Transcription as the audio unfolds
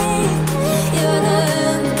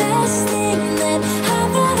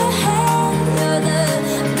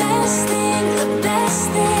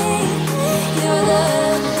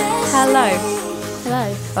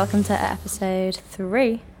Welcome to episode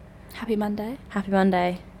 3. Happy Monday. Happy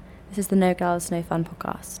Monday. This is the No Girls, No Fun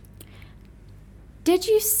podcast. Did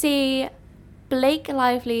you see Blake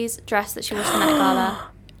Lively's dress that she wore to the Met Gala?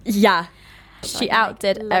 Yeah. She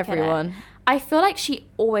outdid look at everyone. I feel like she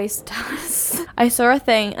always does. I saw a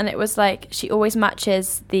thing and it was like she always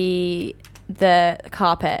matches the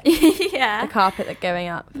carpet. Yeah. The carpet that's going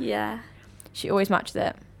up. Yeah. She always matches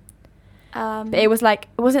it. But But it was like,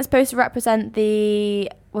 wasn't it supposed to represent the,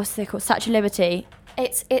 what's it called, Statue of Liberty?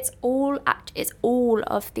 it's all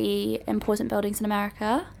of the important buildings in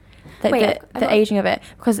America. The aging of it.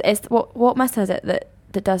 Because it's, what metal is it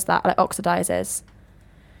that does that, like oxidizes?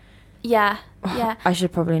 Yeah. Yeah. I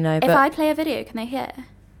should probably know, If but I play a video, can they hear?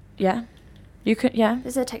 yeah. You could, yeah.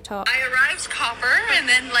 This is a TikTok. I arrived copper, and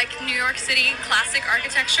then like New York City classic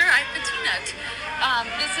architecture, I patinaed.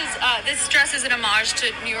 This dress is an homage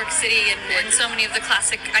to New York City and so many of the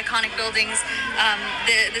classic iconic buildings.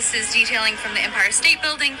 This is detailing from the Empire State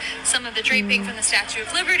Building, some of the draping from the Statue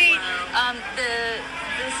of Liberty.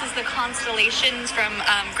 This is the constellations from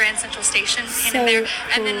Grand Central Station painted So there,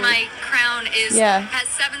 and then cool. my crown Yeah. has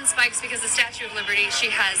 7 spikes because the Statue of Liberty,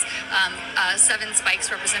 she has 7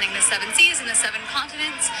 spikes representing the 7 seas and the 7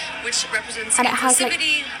 continents, which represents And it has, like,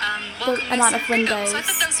 inclusivity, the welcomeness, amount of and freedom. So I windows.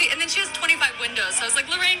 thought that was sweet. And then she has 25 windows. So I was like,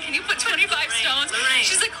 Lorraine, can you put 25 stones?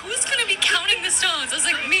 She's like, who's going to be counting the stones? I was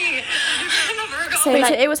like, me. I'm a Virgo. So, Wait,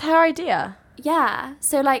 like- so it was her idea? Yeah.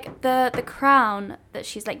 So like the crown that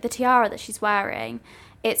she's like, the tiara that she's wearing,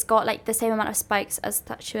 it's got like the same amount of spikes as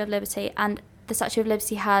Statue of Liberty, and the Statue of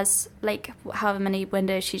Liberty has like however many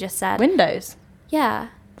windows she just said. Windows? Yeah.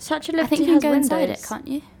 Statue of I Liberty think you can has go windows. inside it, can't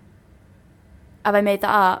you? Have I made that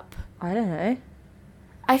up? I don't know.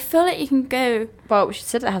 I feel like you can go. Well, she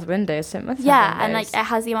said it has windows, so it must have Yeah, and like windows. it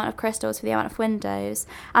has the amount of crystals for the amount of windows.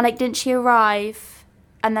 And like, didn't she arrive?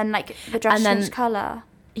 And then like the dress And then- changed colour.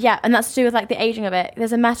 Yeah, and that's to do with like the aging of it.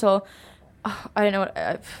 There's a metal. Oh, I don't know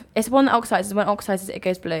what. It's one that oxidizes. When it oxidizes, it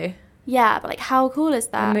goes blue. Yeah, but like how cool is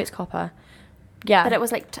that? Maybe it's copper. Yeah. But it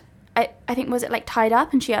was like, I think, was it like tied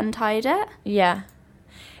up and she untied it? Yeah.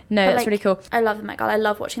 No, But, that's like, really cool. I love the Met Gala. I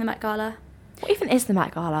love watching the Met Gala. What even is the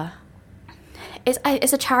Met Gala? It's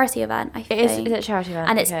a charity event, I It think. is a charity event.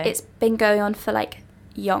 And okay. it's been going on for like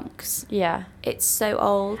yonks. Yeah. It's so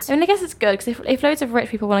old. I mean, I guess it's good because if loads of rich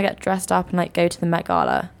people want to get dressed up and like go to the Met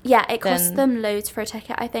Gala, Yeah, it costs Then- them loads for a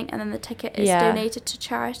ticket, I think, and then the ticket is Yeah. donated to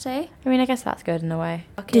charity. I mean, I guess that's good in a way.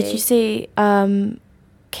 Okay. Did you see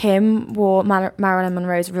Kim wore Marilyn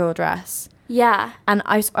Monroe's real dress? Yeah. And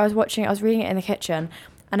I was watching it, I was reading it in the kitchen,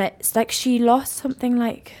 and it's like she lost something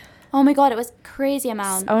like, Oh my god, it was crazy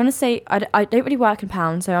amount. I want to say, I don't really work in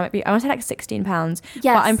pounds, so I want to say like 16 pounds.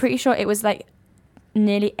 Yes. But I'm pretty sure it was like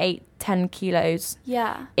nearly 8-10 kilos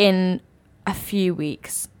Yeah. in a few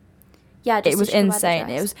weeks. Yeah, It was insane.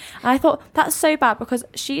 It was, and I thought that's so bad because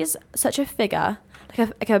she's such a figure,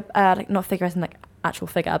 like not figure as in like actual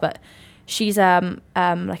figure, but she's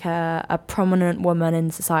like a prominent woman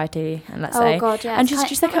in society, and let's say, Oh god, yeah. and it's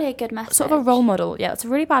she's not like really a good message. sort of a role model. Yeah, it's a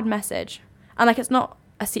really bad message, and like it's not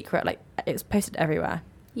a secret. Like it's posted everywhere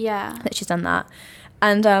Yeah. that she's done that,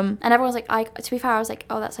 and And everyone's like, to be fair, I was like,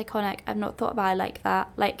 oh, that's iconic. I've not thought about it like that.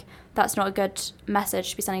 Like, that's not a good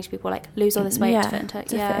message to be sending to people. Like, lose all this weight to fit into it.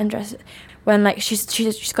 to Yeah. fit in dress. When like she's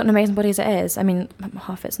got an amazing body as it is. I mean,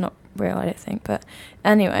 half it's not real, I don't think, but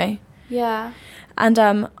anyway. Yeah. And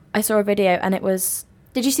I saw a video, and it was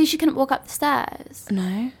Did you see she couldn't walk up the stairs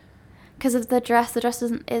no. because of the dress? The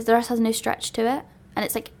dress has no stretch to it, and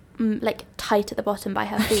it's like tight at the bottom by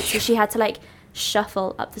her feet. So she had to like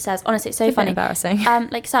shuffle up the stairs. Honestly, it's so It's a bit funny. embarrassing.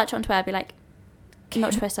 Like search on Twitter, be like,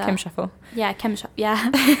 not Twitter. Kim Shuffle. Yeah, Kim Shuffle. Yeah,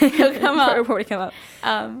 it'll come up. It'll probably come up.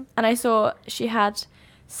 And I saw she had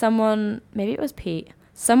someone, maybe it was Pete,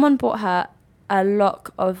 someone bought her a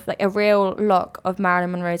real lock of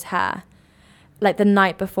Marilyn Monroe's hair, like the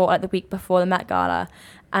night before, like the week before the Met Gala.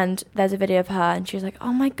 And there's a video of her, and she was like,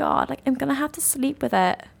 oh my God, like I'm going to have to sleep with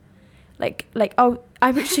it.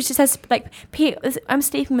 She says, like, Pete, I'm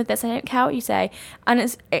sleeping with this. I don't care what you say. And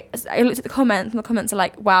I looked at the comments, and the comments are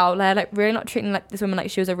like, wow, they're like really not treating like this woman like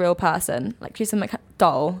she was a real person, like she's some like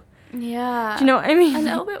doll. Yeah. Do you know what I mean? A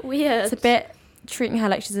little bit weird. It's a bit treating her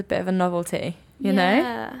like she's a bit of a novelty, you know?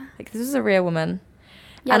 Yeah. Like this is a real woman.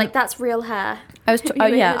 Yeah, And like that's real hair. I was Weird.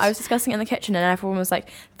 I was discussing it in the kitchen, and everyone was like,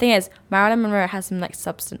 thing is, Marilyn Monroe has some like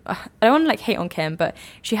substance. I don't want to like hate on Kim, but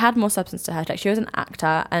she had more substance to her. Like she was an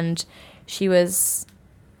actor, and she was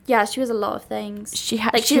Yeah, she was a lot of things. she's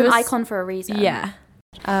She's an icon for a reason. Yeah.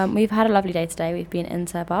 We've had a lovely day today. We've been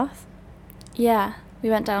into Bath. Yeah. We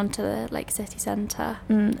went down to the like city centre.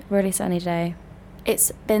 Really sunny day.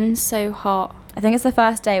 It's been so hot. I think it's the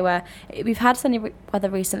first day where we've had sunny weather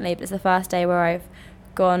recently, but it's the first day where I've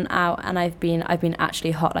gone out and I've been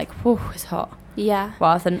actually hot, like, whew, it's hot. Yeah.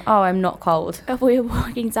 Rather than, oh, I'm not cold. We were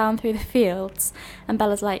walking down through the fields and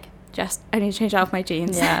Bella's like, just, I need to change out of my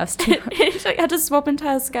jeans. Yeah, I was too She had to swap into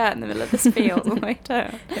her skirt in the middle of this field on the way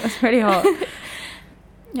down. It was really hot.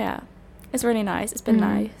 Yeah. It's really nice. It's been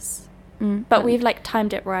nice. But we've like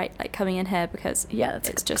timed it right, like coming in here, because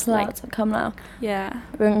it's just like come now. Yeah.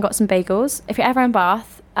 We went and got some bagels. If you're ever in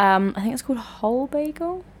Bath, I think it's called Whole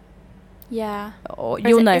Bagel. Yeah. Or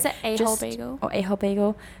you'll know. Is it a whole bagel? Or a whole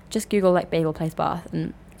bagel. Just Google like Bagel Place Bath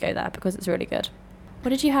and go there because it's really good. What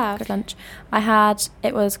did you have? Good lunch.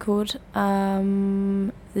 It was called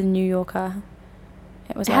the New Yorker.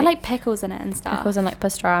 It had like pickles in it and stuff. Pickles and like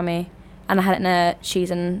pastrami. And I had it in a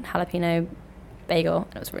cheese and jalapeno bagel.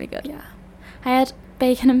 And it was really good. Yeah. I had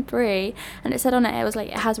bacon and brie, and it said on it, it was like,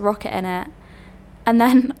 it has rocket in it. And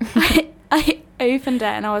then I opened it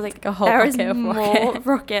and I was like, a whole there is packet of more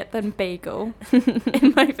rocket than bagel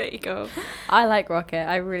in my bagel. I like rocket.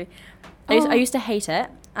 I used to hate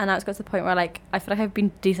it, and now it's got to the point where like I feel like I've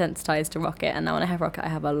been desensitized to rocket, and now when I have rocket I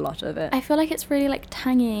have a lot of it. I feel like it's really like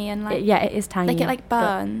tangy and like it is tangy. like it like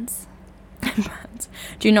burns. Burns.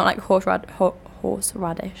 Do you not like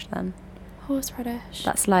horseradish then? Horseradish.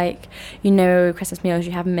 That's like, Christmas meals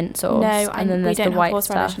you have mint sauce. No, and then there's we don't the white have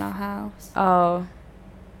horseradish stuff in our house. Oh,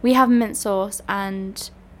 we have mint sauce and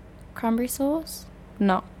cranberry sauce.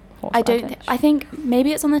 not horseradish. I think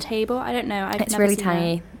maybe it's on the table. I don't know. It's really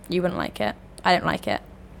tangy. You wouldn't like it. I don't like it.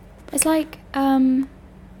 It's like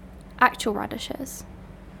actual radishes.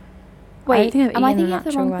 I don't think I've am I eaten thinking an of the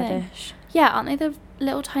actual wrong radish. thing? Yeah, aren't they the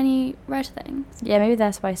little tiny red things? Yeah, maybe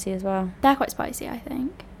they're spicy as well. They're quite spicy, I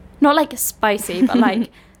think. Not like spicy, but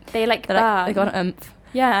like they like They burn. got an oomph.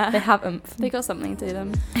 Yeah, They have oomph. they got something to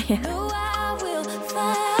them. Yeah.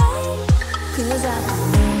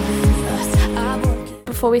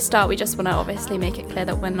 Before we start, we just want to obviously make it clear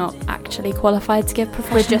that we're not actually qualified to give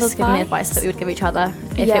professional We're just giving the advice that we would give each other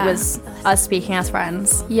if it was us speaking as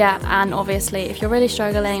friends. Yeah, and obviously if you're really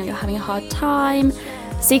struggling or you're having a hard time,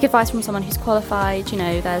 seek advice from someone who's qualified.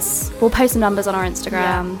 We'll post some numbers on our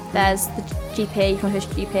Instagram. There's the GP, you can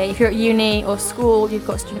host your GP. If you're at uni or school, you've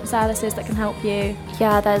got student services that can help you.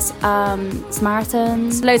 Yeah, there's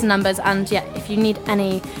Samaritans. Loads of numbers, and yeah, if you need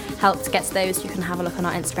any help to get to those, you can have a look on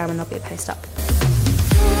our Instagram and there'll be a post up.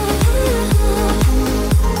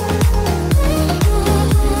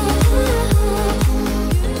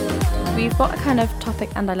 We've got a kind of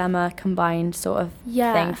topic and dilemma combined sort of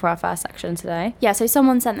thing for our first section today. Yeah, so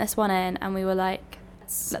someone sent this one in and we were like,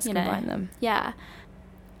 let's combine them. Yeah.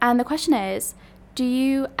 And the question is, do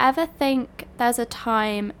you ever think there's a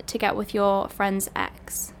time to get with your friend's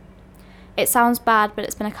ex? It sounds bad, but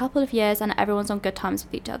it's been a couple of years and everyone's on good terms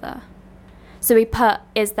with each other. So we put,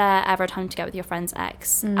 is there ever a time to get with your friend's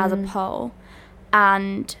ex as a poll?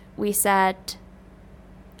 And we said,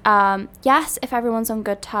 yes, if everyone's on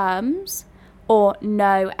good terms, or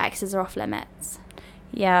no, exes are off limits.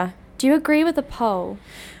 Yeah. Do you agree with the poll?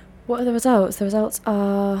 What are the results? The results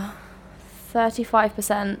are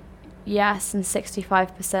 35% yes and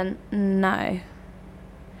 65% no.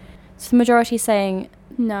 So the majority saying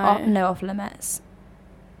no, no off limits.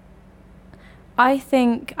 I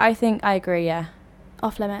think I agree, yeah.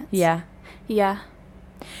 Off limits? Yeah. Yeah.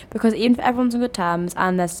 Because even if everyone's on good terms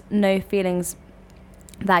and there's no feelings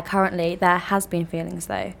there currently, there has been feelings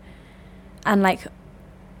though. And like,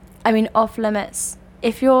 I mean, off limits,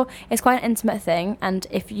 it's quite an intimate thing, and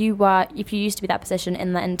if you used to be that position,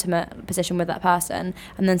 in that intimate position with that person,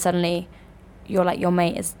 and then suddenly your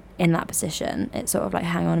mate is in that position, it's sort of like,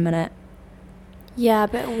 hang on a minute. Yeah, a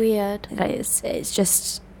bit weird. Like it's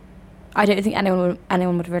just, I don't think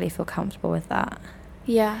anyone would really feel comfortable with that.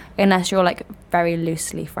 Yeah. Unless you're like very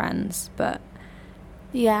loosely friends, but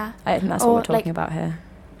yeah, I don't think that's what we're talking about here.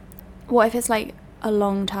 What if it's like a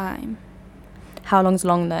long time? How long's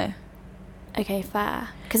long though? Okay, fair.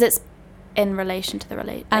 Because it's in relation to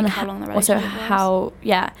the and how long the relationship also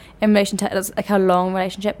was. In relation to like a long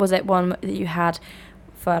relationship, was it one that you had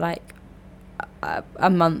for like a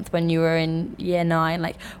month when you were in year 9?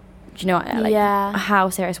 Like, do you know what, like, how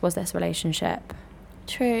serious was this relationship?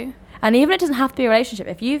 True. And even it doesn't have to be a relationship.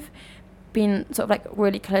 If you've been sort of like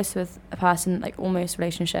really close with a person, like almost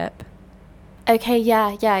relationship. Okay,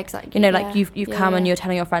 yeah, exactly. Like you've come and you're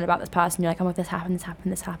telling your friend about this person, you're like, oh my, this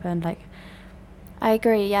happened, like. I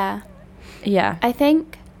agree, yeah. Yeah. I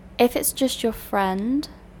think if it's just your friend,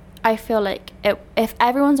 I feel like if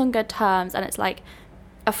everyone's on good terms and it's like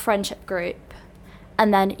a friendship group,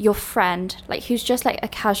 and then your friend, like who's just like a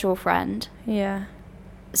casual friend, yeah,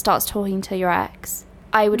 starts talking to your ex,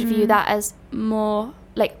 I would view that as more,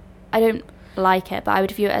 like, I don't like it, but I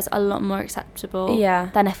would view it as a lot more acceptable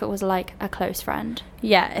than if it was, like, a close friend.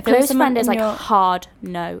 Yeah. If close friend is, like, hard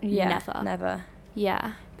no. Never.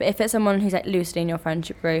 Yeah. But if it's someone who's, like, loosely in your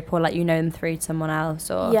friendship group, or, like, you know them through someone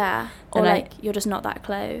else, or... Yeah. Or, like, you're just not that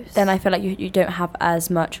close. Then I feel like you don't have as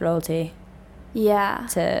much loyalty. Yeah.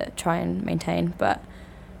 To try and maintain. But,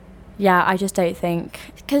 yeah, I just don't think...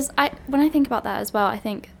 Because when I think about that as well, I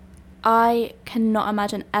think I cannot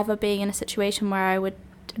imagine ever being in a situation where I would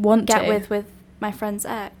get with my friend's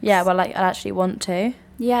ex. Yeah, well, like, I actually want to.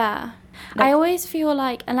 Yeah. Like, I always feel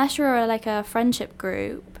like, unless you're, like, a friendship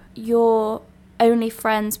group, you're only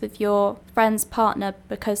friends with your friend's partner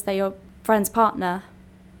because they're your friend's partner.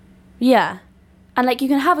 Yeah. And, like, you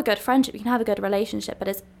can have a good friendship, you can have a good relationship,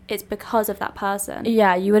 but it's because of that person.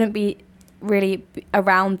 Yeah, you wouldn't be really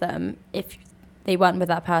around them if they weren't with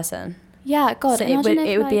that person. Yeah, God, so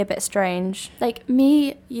it would be a bit strange. Like,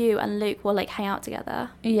 me, you, and Luke will, like, hang out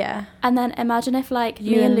together. Yeah. And then imagine if, like,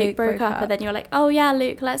 me and Luke broke up, and then you're like, oh, yeah,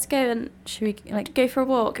 Luke, let's go and... Should we, like... Go for a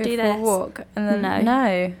walk, do this. Go for a walk. And then...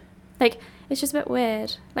 No. Like, it's just a bit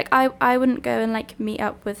weird. Like, I wouldn't go and, like, meet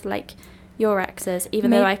up with, like, your exes,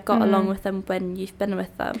 even though I got along with them when you've been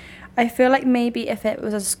with them. I feel like maybe if it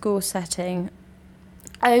was a school setting...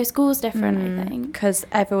 Oh, school's different, I think. Because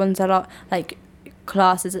everyone's a lot... Like...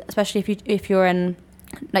 classes, especially if you're in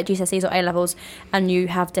like GCSEs or A levels, and you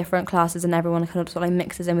have different classes, and everyone kind of sort of like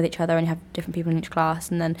mixes in with each other, and you have different people in each class,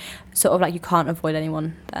 and then sort of like you can't avoid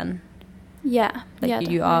anyone then. Yeah, like yeah,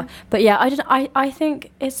 you are. But yeah, I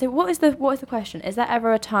think it's what is the question? Is there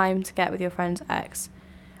ever a time to get with your friend's ex?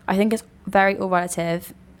 I think it's very all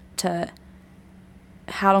relative to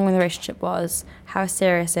how long the relationship was, how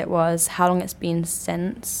serious it was, how long it's been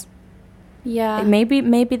since. Yeah. Like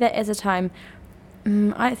maybe there is a time.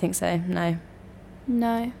 I don't think so.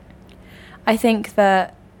 No. I think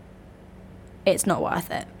that it's not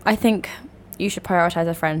worth it. I think you should prioritise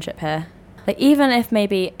a friendship here. Like, even if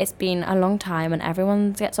maybe it's been a long time and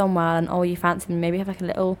everyone gets on well and you fancy them, maybe have like a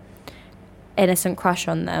little innocent crush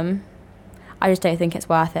on them, I just don't think it's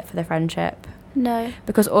worth it for the friendship. No.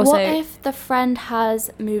 Because also... What if the friend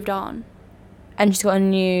has moved on? And she's got a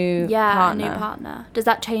new partner? Yeah, a new partner. Does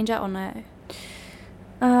that change it or no?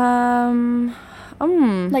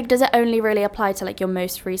 Like, does it only really apply to, like, your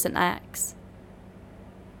most recent ex?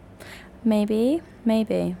 Maybe.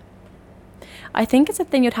 I think it's a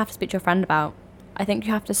thing you'd have to speak to your friend about. I think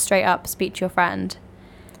you have to straight up speak to your friend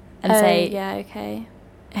and say... yeah, okay.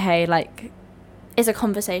 Hey, like... It's a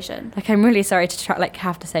conversation. Like, I'm really sorry to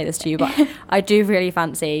have to say this to you, but I do really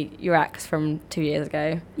fancy your ex from 2 years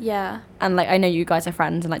ago. Yeah. And, like, I know you guys are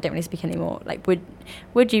friends and, like, don't really speak anymore. Like,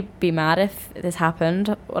 would you be mad if this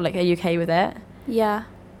happened? Or, like, are you okay with it? Yeah.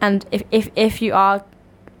 And if you are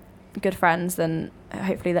good friends, then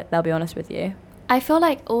hopefully they'll be honest with you. I feel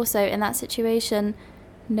like also in that situation,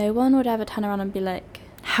 no one would ever turn around and be like,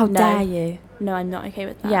 how dare you? No, I'm not okay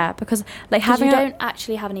with that. Yeah, because like you don't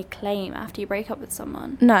actually have any claim after you break up with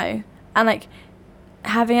someone. No. And like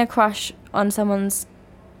having a crush on someone's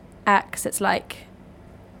ex, it's like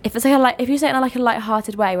if it's like if you say it in like a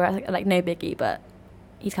light-hearted way where it's like no biggie, but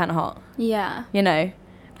he's kind of hot. Yeah. You know,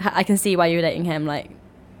 I can see why you're dating him. Like,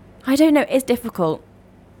 I don't know, it's difficult.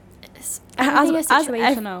 It's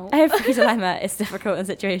situational. Every dilemma is difficult and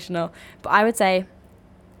situational. But I would say,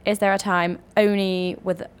 is there a time only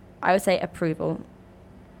with, I would say, approval?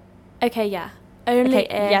 Okay, yeah. Only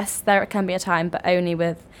if... Yes, there can be a time, but only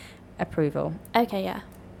with approval. Okay, yeah.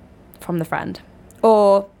 From the friend.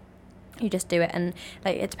 Or you just do it and,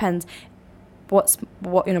 like, it depends what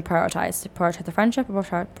you want to prioritise. Prioritise the friendship or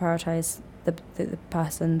prioritise the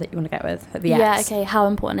person that you want to get with, the ex. Yeah, okay. How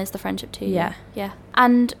important is the friendship to you? Yeah. Yeah.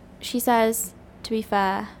 And she says, to be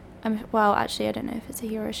fair, well, actually, I don't know if it's a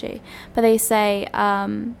he or a she, but they say...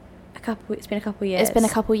 it's been a couple years. It's been a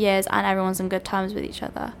couple years and everyone's on good terms with each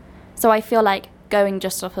other. So I feel like going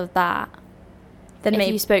just off of that, then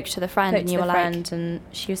if you spoke to the friend and you were like... and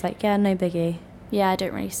she was like, yeah, no biggie. Yeah, I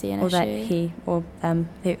don't really see an issue. Or that he or them.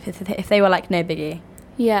 If they were like, no biggie.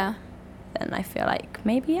 Yeah. Then I feel like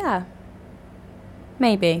maybe, yeah.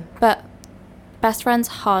 Maybe. But best friends,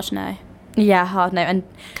 hard no. Yeah, hard no. And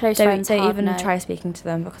close friends, don't hard even no. try speaking to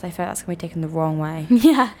them because I feel like that's going to be taken the wrong way.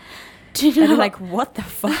 Yeah. Do you know? They're like, what the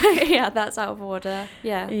fuck? Yeah, that's out of order.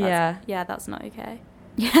 Yeah. Yeah, that's not okay.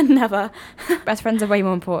 Yeah, never. Best friends are way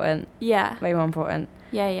more important. Yeah. Way more important.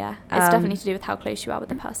 Yeah. It's definitely to do with how close you are with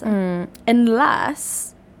the person.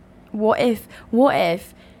 Unless, what if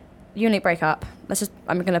you and Luke break up?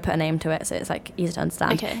 I'm going to put a name to it so it's like easy to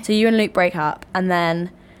understand. Okay. So you and Luke break up and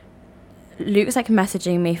then Luke's like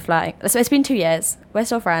messaging me, flirting. So it's been 2 years. We're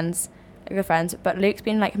still friends. good friends, but Luke's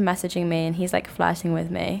been like messaging me and he's like flirting with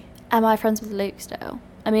me. Am I friends with Luke still?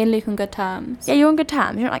 I mean, Luke on good terms. Yeah, you're on good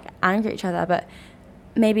terms. You're not like angry at each other, but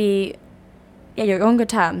maybe, yeah, you're on good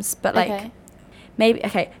terms, but like, Okay. maybe,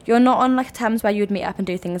 okay, you're not on like terms where you would meet up and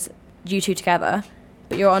do things you two together,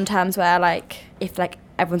 but you're on terms where like, if like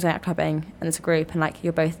everyone's going out clubbing and it's a group and like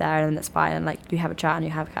you're both there and it's fine and like you have a chat and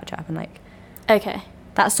you have a catch up and like, Okay.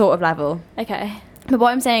 that sort of level. Okay. But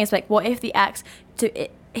what I'm saying is like, what if the ex,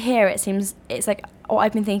 here it seems, it's like,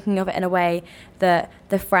 I've been thinking of it in a way that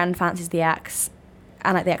the friend fancies the ex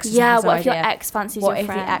and like the ex Yeah, has no what if your idea. ex fancies What your if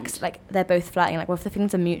friend? the ex, like, they're both flirting? Like, what if the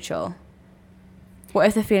feelings are mutual? What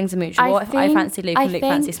if the feelings are mutual? I What if I think- fancy Luke I and Luke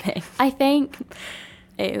think- fancies me? I think...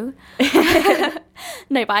 Ew.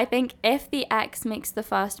 No, but I think if the ex makes the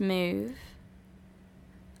first move,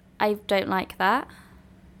 I don't like that.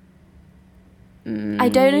 I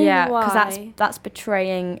don't know yeah, why. because that's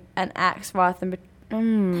betraying an ex rather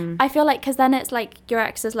than... I feel like, because then it's like your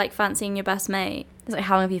ex is like fancying your best mate. It's like,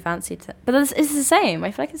 how long have you fancied it? But it's the same.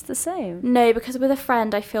 I feel like it's the same. No, because with a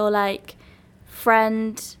friend, I feel like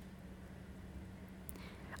friend...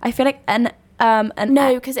 I feel like an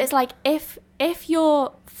No, because it's like if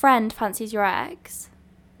your friend fancies your ex,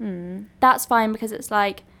 that's fine, because it's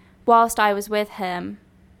like, whilst I was with him,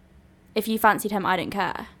 if you fancied him, I don't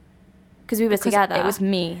care. Because we were together. It was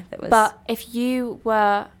me that was... But if you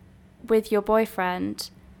were with your boyfriend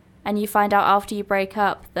and you find out after you break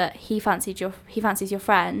up that he fancies your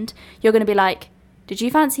friend, you're going to be like, did you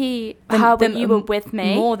fancy when you were with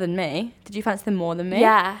me? More than me? Did you fancy them more than me?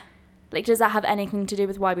 Yeah. Like, does that have anything to do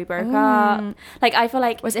with why we broke up? Like, I feel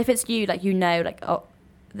like... Whereas if it's you, like, you know, like, oh...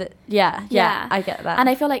 Yeah, I get that. And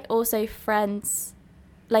I feel like also friends...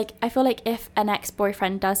 Like, I feel like if an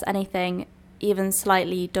ex-boyfriend does anything even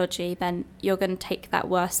slightly dodgy, then you're going to take that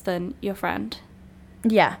worse than your friend.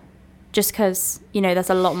 Yeah. Just because, you know,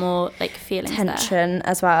 there's a lot more, like, feelings Tension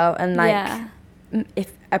as well. And, like, Yeah.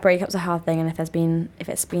 if a breakup's a hard thing and if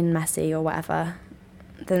it's been messy or whatever,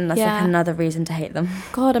 then that's, Yeah. like, another reason to hate them.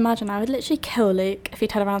 God, imagine, I would literally kill Luke if he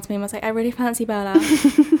turned around to me and was like, I really fancy Bella.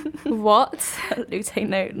 What? Luke, take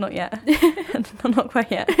note, not yet. Not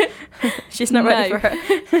quite yet. She's not ready No. for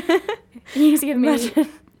it. You need to give me...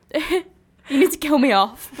 You need to kill me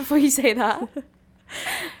off before you say that.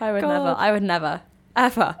 I would God. never,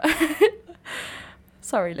 ever.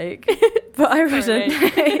 Sorry, Luke. But I wouldn't.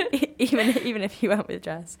 even if you went with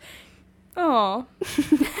Jess. Oh.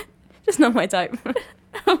 Just not my type.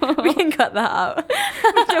 We can cut that out.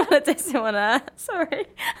 I don't want to diss him on air. Sorry.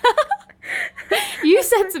 You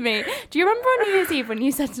said to me, do you remember on New Year's Eve when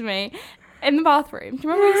you said to me in the bathroom? Do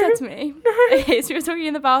you remember what you said to me? No. Okay, so we were talking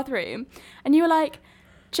in the bathroom and you were like,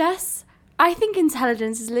 Jess, I think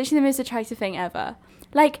intelligence is literally the most attractive thing ever.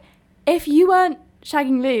 Like, if you weren't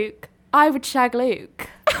shagging Luke, I would shag Luke.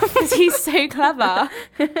 Because he's so clever.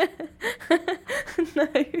 No.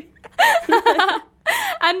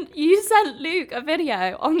 And you sent Luke a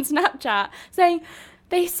video on Snapchat saying,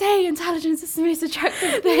 they say intelligence is the most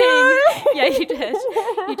attractive thing. No. Yeah, you did.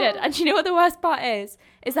 You did. And you know what the worst part is?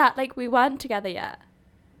 Is that, like, we weren't together yet.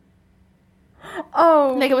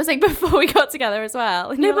 Oh. Like, it was, like, before we got together as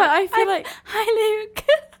well. And No, you were but I feel like... hi, Luke.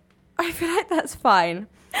 I feel like that's fine.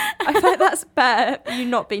 I feel like that's better you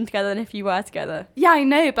not being together than if you were together. Yeah, I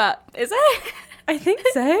know, but is it? I think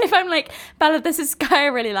so. If I'm like, Bella, this is a guy I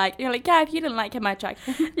really like. You're like, yeah, if you didn't like him, I'd check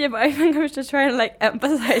him. Yeah, but I think I was just trying to, like,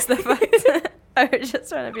 emphasise the fact that I was just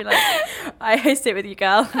trying to be like, I sit with you,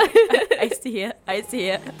 girl. I see it.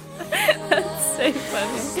 That's so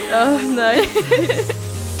funny. Oh, no.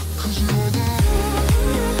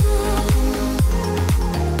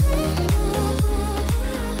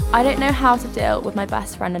 I don't know how to deal with my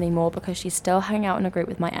best friend anymore because she's still hanging out in a group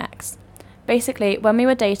with my ex. Basically, when we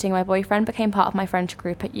were dating, my boyfriend became part of my friendship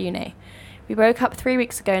group at uni. We broke up 3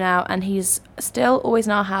 weeks ago now, and he's still always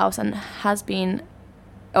in our house and has been,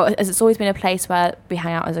 as it's always been a place where we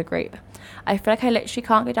hang out as a group. I feel like I literally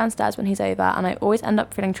can't go downstairs when he's over, and I always end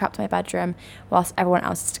up feeling trapped in my bedroom whilst everyone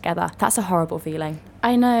else is together. That's a horrible feeling.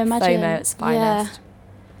 I know, imagine. FOMO at its finest. Yeah.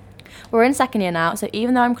 We're in second year now, so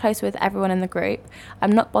even though I'm close with everyone in the group,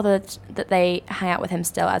 I'm not bothered that they hang out with him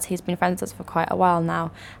still, as he's been friends with us for quite a while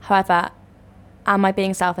now. However, am I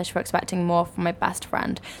being selfish for expecting more from my best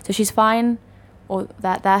friend? So she's fine, or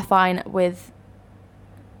they're fine with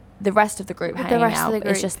the rest of the group With the hanging rest out. of the But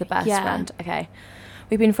it's group, just the best yeah. friend. Okay.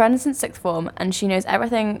 We've been friends since sixth form, and she knows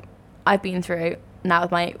everything I've been through now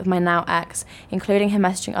with my now ex, including him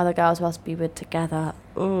messaging other girls whilst we were together.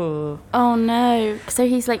 Ooh. Oh, no. So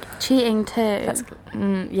he's, like, cheating too. That's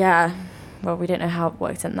yeah. Well, we don't know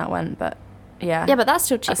what extent that went, but yeah. Yeah, but that's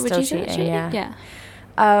still That's cheating. still Would you say cheating, that's cheating?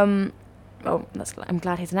 yeah. Oh, I'm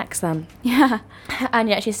glad he's an ex then. Yeah. And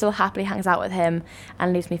yet she still happily hangs out with him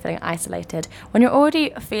and leaves me feeling isolated. When you're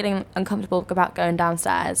already feeling uncomfortable about going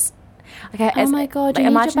downstairs. Okay, Oh my God, you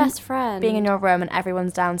need your best friend. Being in your room and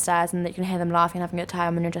everyone's downstairs and you can hear them laughing and having a good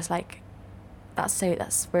time and you're just like,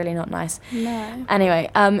 that's really not nice. No. Anyway,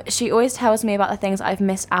 she always tells me about the things I've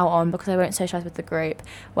missed out on because I won't socialise with the group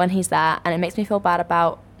when he's there, and it makes me feel bad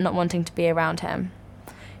about not wanting to be around him.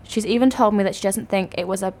 She's even told me that she doesn't think it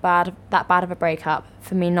was that bad of a breakup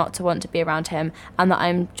for me not to want to be around him, and that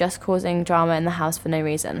I'm just causing drama in the house for no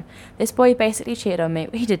reason. This boy basically cheated on me.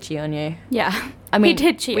 He did cheat on you. Yeah. I mean, he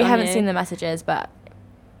did cheat on you. We haven't seen the messages, but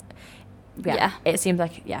yeah. It seems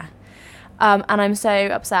like, yeah. And I'm so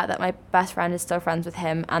upset that my best friend is still friends with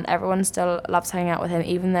him and everyone still loves hanging out with him,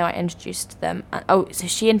 even though I introduced them. So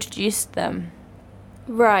she introduced them.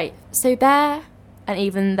 Right. So they're... And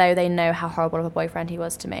even though they know how horrible of a boyfriend he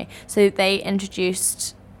was to me. So she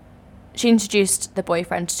introduced the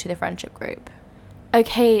boyfriend to the friendship group.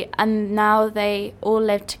 Okay, and now they all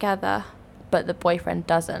live together. But the boyfriend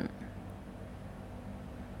doesn't.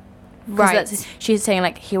 Right. She's saying,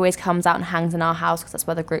 like, he always comes out and hangs in our house because that's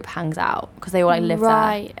where the group hangs out. Because they all, like, live there.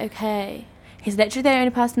 Right, okay. He's literally the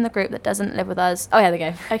only person in the group that doesn't live with us. Oh, yeah,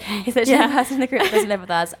 there we go. Okay. He's literally the only person in the group that doesn't live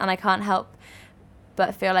with us. And I can't help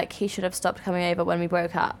but feel like he should have stopped coming over when we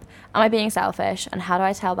broke up. Am I being selfish? And how do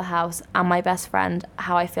I tell the house and my best friend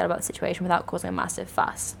how I feel about the situation without causing a massive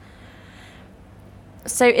fuss?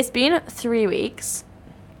 So it's been 3 weeks.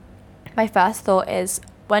 My first thought is,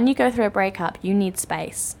 when you go through a breakup, you need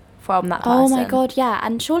space from that person. Oh my God, yeah.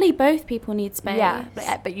 And surely both people need space. Yeah,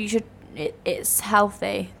 but you should... It's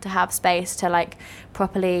healthy to have space to, like,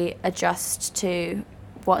 properly adjust to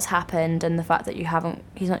what's happened and the fact that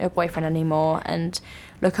he's not your boyfriend anymore, and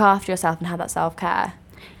look after yourself and have that self-care.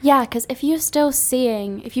 Yeah, because if you've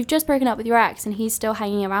just broken up with your ex and he's still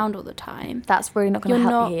hanging around all the time, that's really not going to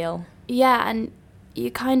help you heal. Yeah, and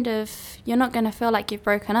you're not going to feel like you've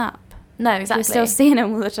broken up. No, exactly. You're still seeing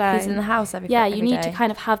him all the time. He's in the house every you need day. to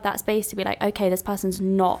kind of have that space to be like, okay, this person's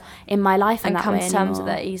not in my life in that way anymore. And come to terms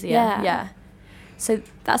with it easier. Yeah. So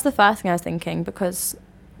that's the first thing I was thinking, because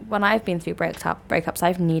when I've been through breakups,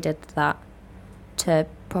 I've needed that to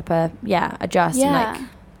proper, adjust. Yeah. And,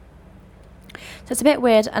 so it's a bit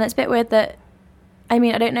weird, and it's a bit weird that, I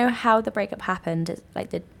mean, I don't know how the breakup happened. It's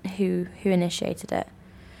like, who initiated it?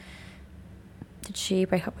 Did she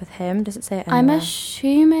break up with him? Does it say it anywhere? I'm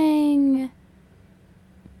assuming...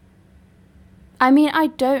 I mean, I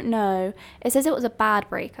don't know. It says it was a bad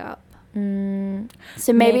breakup.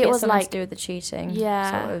 So maybe it was like... to do with the cheating.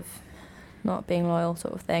 Yeah. Sort of not being loyal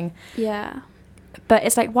sort of thing. Yeah. But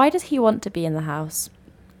it's like, why does he want to be in the house?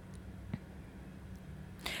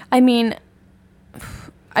 I mean,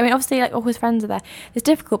 obviously, like, all his friends are there. It's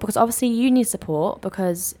difficult because obviously you need support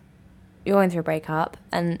because you're going through a breakup,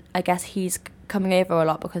 and I guess he's coming over a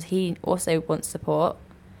lot because he also wants support.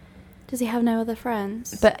 Does he have no other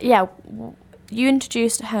friends? But yeah, you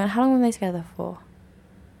introduced... Hang on, how long were they together for?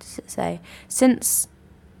 Does it say? Since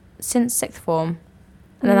sixth form,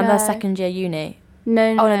 and then their second year uni.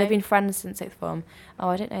 No. Oh no, they've been friends since sixth form. Oh,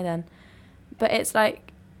 I didn't know then. But it's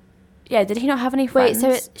like, yeah, did he not have any friends?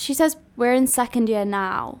 Wait, so she says we're in second year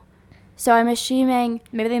now, so I'm assuming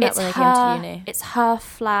maybe they met when they came to uni. It's her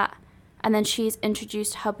flat, and then she's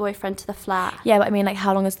introduced her boyfriend to the flat. Yeah, but I mean, like,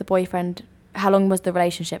 how long was the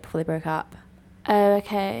relationship before they broke up? Oh,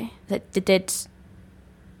 okay.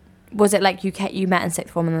 Was it like you met in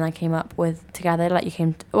sixth form and then I came up with together? Like, you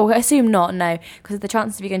came... I assume not, no, because the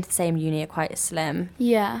chances of you going to the same uni are quite slim.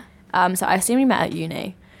 Yeah. So I assume you met at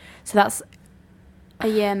uni. So that's... A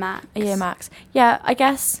year max. Yeah, I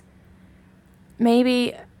guess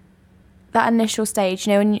maybe that initial stage,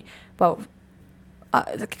 you know, when you...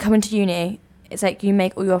 coming to uni, it's like you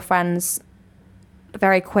make all your friends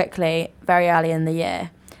very quickly, very early in the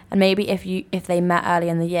year. And maybe if they met early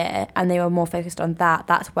in the year and they were more focused on that,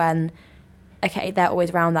 that's when, okay, they're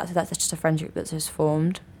always around that, so that's just a friend group that's just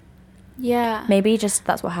formed. Yeah. Maybe just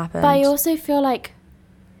that's what happened. But I also feel like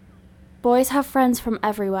boys have friends from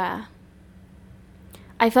everywhere.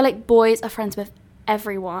 I feel like boys are friends with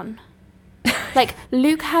everyone. Like,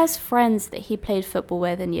 Luke has friends that he played football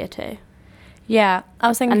with in year 2. Yeah, I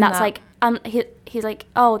was thinking and that's that. like, he's like,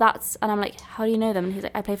 oh, that's, and I'm like, how do you know them? And he's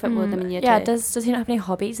like, I play football with them in year 2. Yeah, does he not have any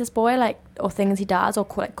hobbies, this boy, like, or things he does, or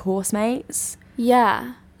like course mates?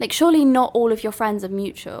 Yeah, like, surely not all of your friends are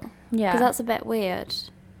mutual. Yeah, because that's a bit weird.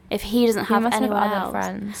 If he doesn't have anyone have other else,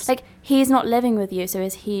 friends. like, he's not living with you, so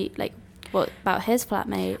is he, like, what about his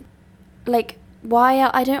flatmate? Like, why,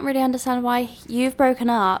 I don't really understand why you've broken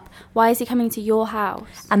up. Why is he coming to your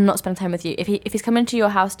house? And not spending time with you. If he's coming to your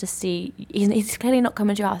house to see, he's clearly not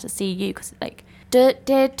coming to your house to see you, because like,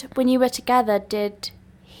 Did when you were together, did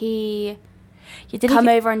he come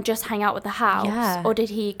over and just hang out with the house? Yeah. Or did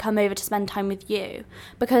he come over to spend time with you?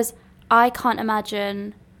 Because I can't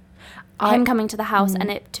imagine him coming to the house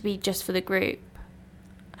and it to be just for the group.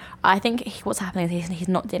 I think what's happening is he's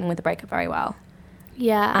not dealing with the breakup very well.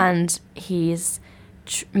 Yeah. And he's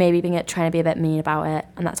maybe trying to be a bit mean about it,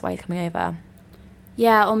 and that's why he's coming over.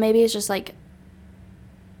 Yeah, or maybe it's just like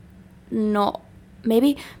not.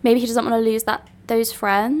 Maybe he doesn't want to lose those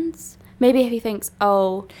friends. Maybe if he thinks,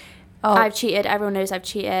 oh, I've cheated. Everyone knows I've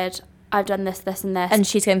cheated. I've done this, this, and this. And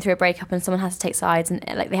she's going through a breakup, and someone has to take sides, and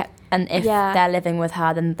like if they're living with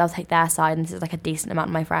her, then they'll take their side, and this is like a decent amount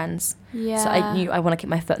of my friends. Yeah. So I want to keep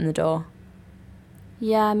my foot in the door.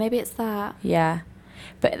 Yeah, maybe it's that. Yeah.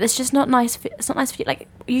 But it's just not nice. It's not nice for you. Like,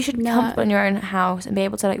 you should be comfortable in your own house and be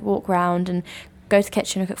able to like walk around and go to the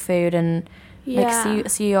kitchen and cook food and like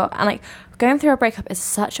see your, and like going through a breakup is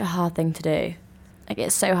such a hard thing to do. Like,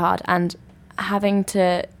 it's so hard, and having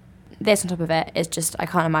to this on top of it is just, I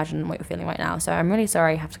can't imagine what you're feeling right now. So I'm really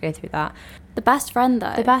sorry you have to go through that. The best friend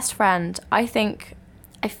though. The best friend, I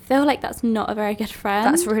feel like that's not a very good friend.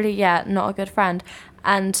 That's really not a good friend.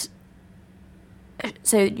 And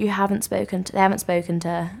so they haven't spoken to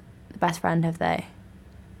the best friend, have they?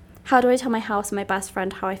 How do I tell my house and my best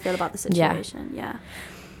friend how I feel about the situation? Yeah.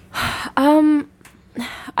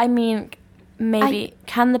 I mean, maybe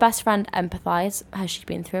can the best friend empathise? Has she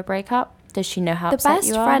been through a breakup? Does she know how upset you are? The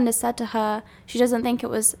best friend has said to her she doesn't think it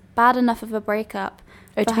was bad enough of a breakup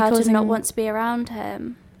for her to not want to be around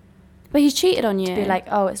him. But he's cheated on you. To be like,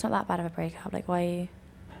 oh, it's not that bad of a breakup. Like, why are you?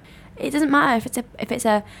 It doesn't matter if it's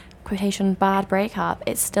a quotation bad breakup.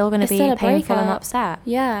 It's still going to be painful and upset.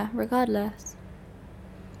 Yeah, regardless.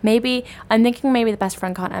 Maybe I'm thinking maybe the best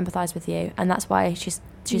friend can't empathise with you, and that's why she's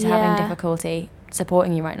having difficulty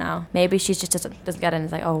supporting you right now. Maybe she's just doesn't get it and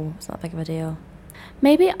it's like, oh, it's not that big of a deal.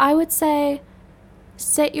 Maybe I would say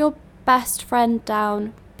sit your best friend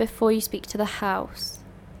down before you speak to the house.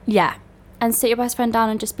 Yeah. And sit your best friend down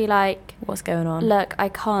and just be like, what's going on? Look, I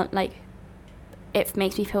can't, like, it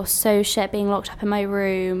makes me feel so shit being locked up in my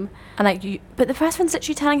room. And like, but the best friend's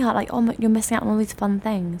literally telling her like, oh, you're missing out on all these fun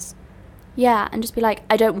things. Yeah, and just be like,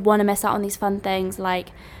 I don't want to miss out on these fun things, like,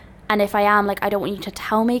 and if I am, like, I don't want you to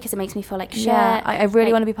tell me because it makes me feel like shit. Yeah, I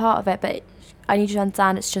really want to be part of it, but I need you to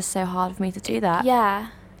understand it's just so hard for me to do that. Yeah,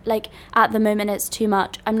 like, at the moment it's too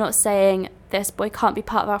much. I'm not saying this boy can't be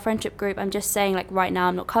part of our friendship group. I'm just saying, like, right now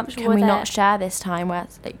I'm not comfortable with it. Can we not share this time where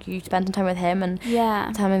it's, like, you spend some time with him and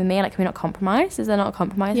time with me? Like, can we not compromise? Is there not a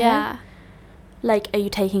compromise here? Like, are you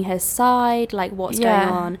taking his side? Like, what's going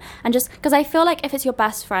on? And just because I feel like if it's your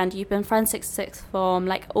best friend, you've been friends since sixth form,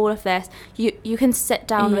 like, all of this, you can sit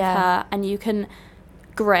down with her and you can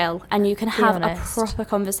grill and you can have a proper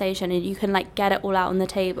conversation and you can, like, get it all out on the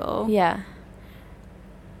table. Yeah.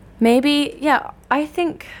 Maybe, I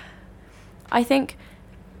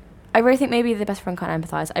really think maybe the best friend can't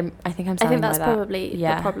empathise. I think that's probably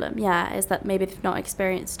the problem, is that maybe they've not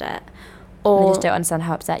experienced it. Or they just don't understand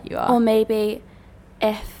how upset you are. Or maybe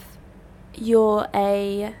if you're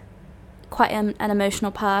quite an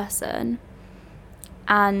emotional person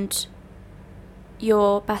and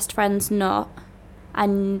your best friend's not,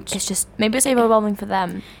 and it's just, maybe it's overwhelming for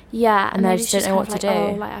them. Yeah. And they just don't know what to do.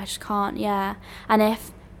 Oh, like, I just can't, And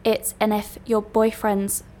if your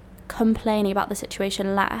boyfriend's complaining about the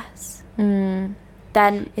situation less, then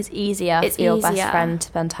it's easier for your best friend to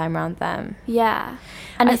spend time around them. Yeah.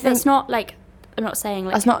 And if it's not, like, I'm not saying,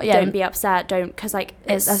 like, don't be upset, because, like,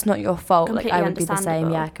 that's not your fault. Like, I would be the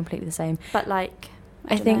same, completely the same. But, like,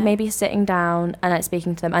 I think maybe sitting down and, like,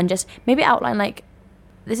 speaking to them and just maybe outline, like,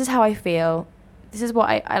 this is how I feel, this is what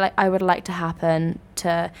I would like to happen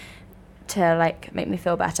to like make me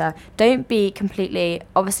feel better. Don't be completely,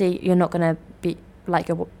 obviously you're not going to be like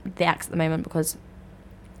the ex at the moment because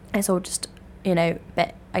it's all just,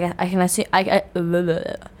 but I guess I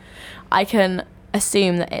can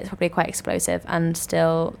assume that it's probably quite explosive and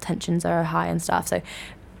still tensions are high and stuff. So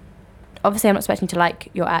obviously I'm not expecting you to like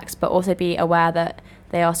your ex, but also be aware that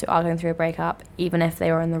they also are going through a breakup, even if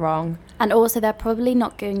they were in the wrong. And also they're probably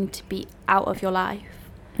not going to be out of your life.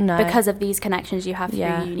 No. Because of these connections you have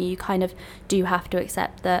through uni, you kind of do have to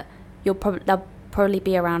accept that they'll probably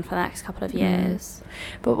be around for the next couple of years.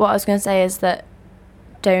 But what I was going to say is that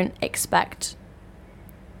don't expect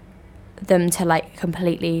them to, like,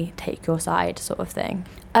 completely take your side, sort of thing.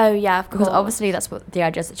 Oh yeah, of course. Because obviously that's what the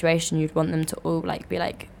ideal situation, you'd want them to all, like, be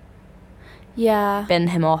like, bin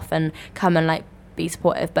him off and come and, like, be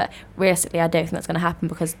supportive, but realistically I don't think that's going to happen,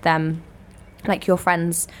 because them, like your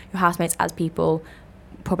friends, your housemates as people,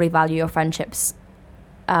 probably value your friendships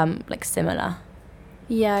like similar.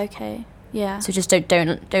 Yeah, okay. Yeah. So just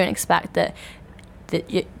don't expect that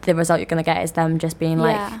the result you're going to get is them just being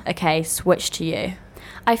like, okay, switch to you.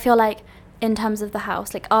 I feel like in terms of the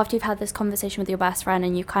house, like after you've had this conversation with your best friend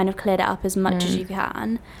and you've kind of cleared it up as much as you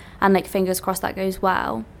can, and like fingers crossed that goes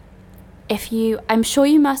well, I'm sure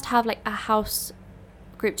you must have like a house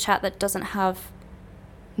group chat that doesn't have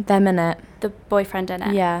them in it, the boyfriend in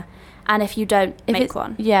it. Yeah. And if you don't, make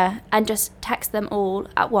one. Yeah. And just text them all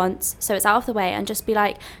at once so it's out of the way, and just be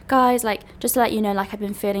like, guys, like, just to let you know, like, I've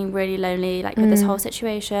been feeling really lonely, like, with this whole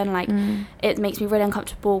situation. Like, it makes me really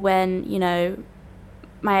uncomfortable when, you know,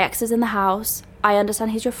 my ex is in the house. I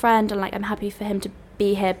understand he's your friend, and, like, I'm happy for him to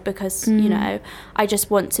be here because, you know, I just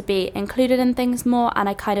want to be included in things more. And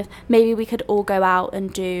I kind of, maybe we could all go out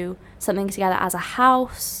and do something together as a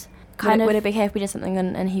house. Would it be okay if we did something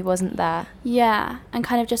and he wasn't there? Yeah, and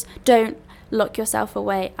kind of just don't lock yourself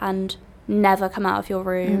away and never come out of your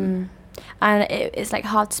room. And it's like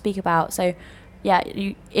hard to speak about. So, yeah,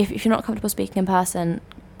 if you're not comfortable speaking in person,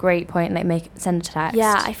 great point. Like send a text.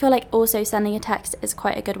 Yeah, I feel like also sending a text is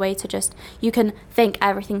quite a good way to just, you can think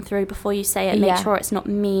everything through before you say it. Make sure it's not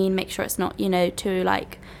mean. Make sure it's not, you know, too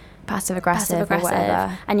like passive aggressive or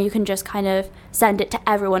whatever, and you can just kind of send it to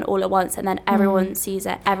everyone all at once, and then everyone sees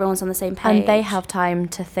it, everyone's on the same page, and they have time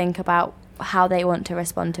to think about how they want to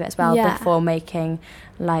respond to it as well before making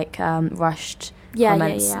like rushed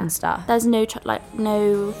comments and stuff. There's no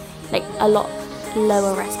a lot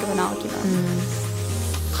lower risk of an argument.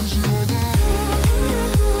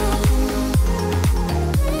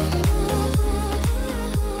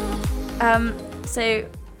 So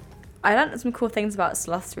I learned some cool things about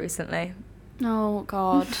sloths recently. Oh,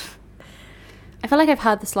 God. I feel like I've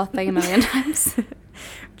heard the sloth thing a million times.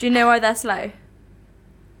 Do you know why they're slow?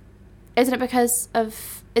 Isn't it because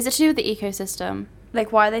of... Is it to do with the ecosystem?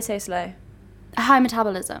 Like, why are they so slow? High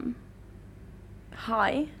metabolism.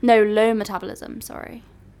 High? No, low metabolism, sorry.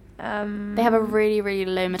 They have a really, really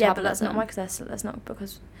low metabolism. Yeah, but that's not why, because that's not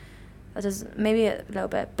because... That does... Maybe a little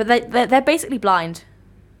bit. But they're basically blind.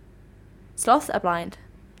 Sloths are blind.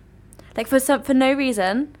 Like, for no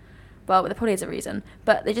reason, well, there probably is a reason,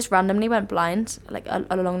 but they just randomly went blind, like,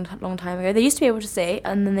 a long time ago. They used to be able to see,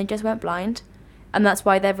 and then they just went blind, and that's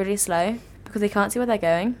why they're really slow, because they can't see where they're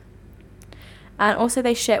going. And also,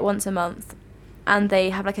 they shit once a month, and they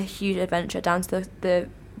have, like, a huge adventure down to the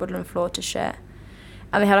woodland floor to shit.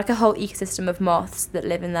 And they have, like, a whole ecosystem of moths that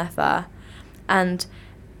live in their fur, and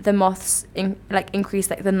the moths increase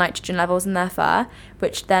like the nitrogen levels in their fur,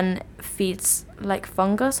 which then feeds like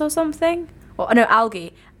fungus or something, or no,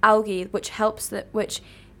 algae, which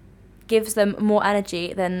gives them more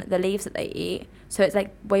energy than the leaves that they eat. So it's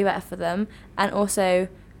like way better for them, and also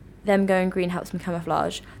them going green helps them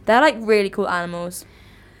camouflage. They're like really cool animals.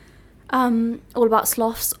 All about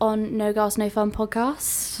sloths on No Girls No Fun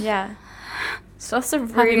podcast. Yeah, sloths are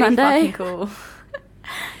really fucking cool.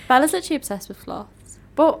 Bella's literally obsessed with sloths.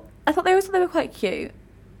 But I thought they were quite cute.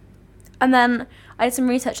 And then I did some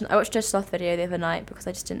research, and I watched a sloth video the other night because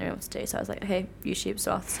I just didn't know what to do. So I was like, okay, YouTube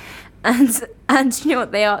sloths. And you know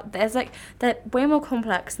what they are? They're way more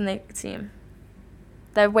complex than they seem.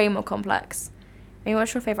 They're way more complex. I mean,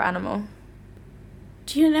 what's your favourite animal?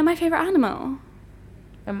 Do you know my favourite animal?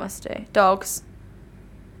 I must do. Dogs.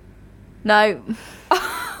 No.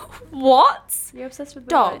 What? You're obsessed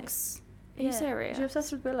with Willow. Dogs? Are you serious? You're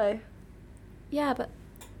obsessed with Willow. Yeah, but...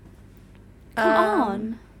 Come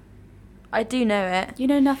on. I do know it. You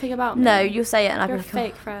know nothing about me. No, you'll say it and I'll be like... You're a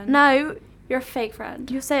fake friend. No. You're a fake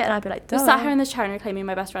friend. You'll say it and I'll be like, duh. You're sat here in this chair and you're claiming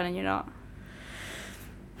my best friend and you're not.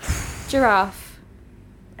 Giraffe.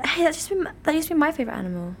 Hey, that used to be my favourite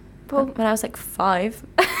animal. Well, when I was like 5.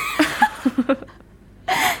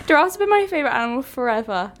 Giraffe's been my favourite animal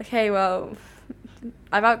forever. Okay, well,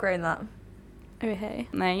 I've outgrown that. Okay.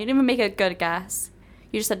 No, you didn't even make a good guess.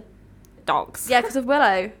 You just said dogs. Yeah, because of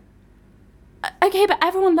Willow. Okay, but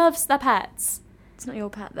everyone loves their pets. It's not your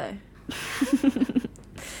pet, though.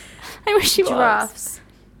 I wish you was. Giraffes.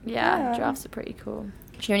 Yeah, giraffes are pretty cool.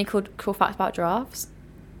 Do you know any cool facts about giraffes?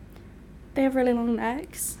 They have really long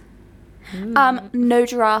necks. No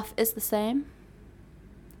giraffe is the same.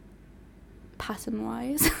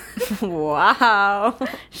 Pattern-wise. Wow.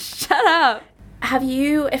 Shut up.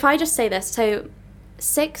 If I just say this, so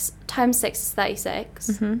 6 times 6 is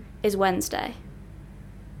 36 is Wednesday.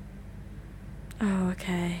 Oh,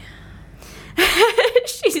 okay.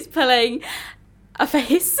 She's pulling a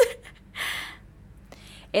face.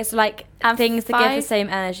 It's like things that give the same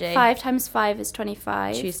energy. 5 times 5 is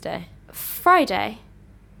 25. Tuesday. Friday.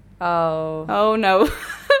 Oh. Oh no.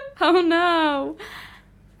 Oh no.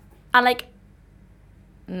 And like,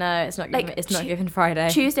 No, it's not like, given, it's not given Friday.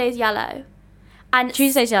 Tuesday's yellow. And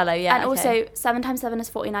Tuesday's yellow, yeah. And okay. also 7 times 7 is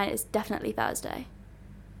 49 is definitely Thursday.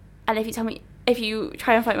 And if you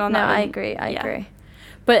try and fight me on No, that, I agree.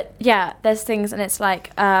 But yeah, there's things, and it's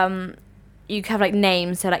like you have like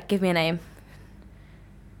names. So like, give me a name.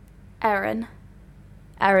 Erin.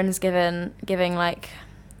 Erin's giving like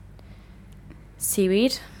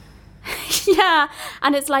seaweed. Yeah,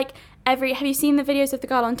 and it's like have you seen the videos of the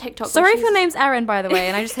girl on TikTok? Sorry if your name's Erin, by the way,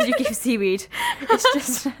 and I just said you give seaweed. It's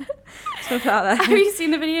just put out there. Have you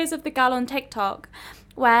seen the videos of the girl on TikTok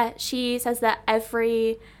where she says that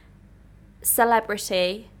every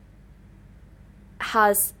celebrity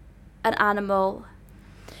has an animal?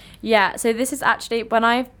 Yeah, so this is actually when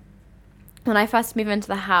I first moved into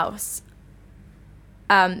the house,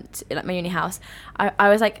 like my uni house, I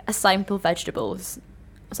was like assigned people vegetables.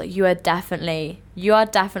 I was like, you are definitely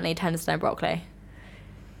tenderstone broccoli.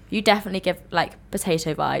 You definitely give like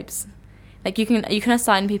potato vibes. Like you can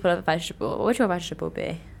assign people a vegetable. What would your vegetable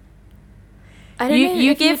be? I don't know.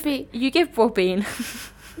 You give broad bean.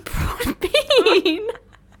 Broad bean.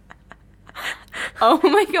 Oh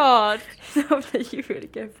my god. You really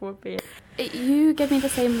give broad bean. You give me the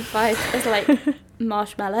same vibe as like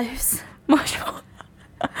marshmallows. Marshmallow.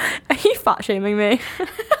 Are you fat shaming me?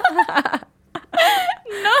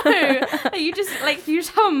 No. You just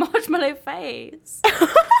have a marshmallow face.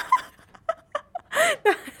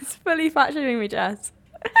 It's fully fat shaming me, Jess.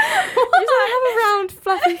 You just have a round,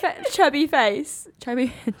 fluffy, chubby face.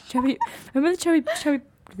 Chubby. Remember the chubby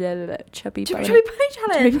bunny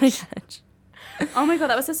challenge? Oh my god,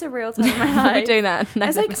 that was a surreal time in my life. We're doing that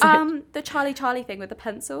next It's like episode. the Charlie thing with the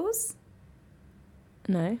pencils.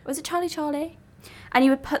 No. Was it Charlie? And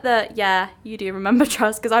you would put you do remember,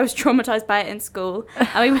 trust, because I was traumatized by it in school,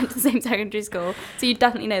 and we went to the same secondary school, so you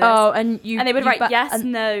definitely know this. Oh, and they would write yes,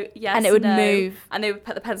 no, yes, and it would no, move, and they would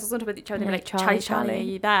put the pencils on top of each other and like, be like, Charlie, are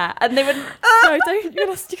you there? And they would, no, don't,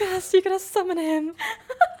 you're gonna summon him.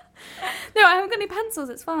 No, I haven't got any pencils,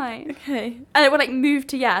 it's fine. Okay. And it would like move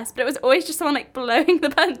to yes, but it was always just someone like blowing the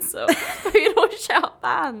pencil. But we'd always shout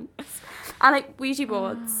bands. And like Ouija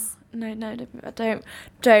boards. No, don't.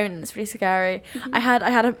 It's really scary. Mm-hmm. I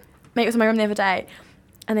had a mate was in my room the other day,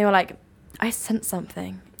 and they were like, I sensed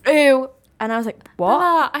something. Ew. And I was like, what?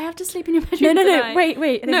 Bella, I have to sleep in your bedroom tonight.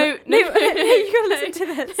 Wait. No, you gotta listen to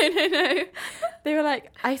this. No. They were like,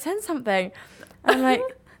 I sensed something. And I'm like,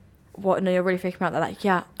 what? No, you're really freaking me out. They're like,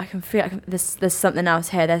 yeah, I can feel there's something else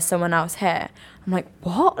here. There's someone else here. I'm like,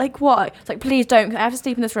 what? Like what? It's like, please don't. 'Cause I have to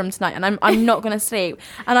sleep in this room tonight, and I'm not gonna sleep.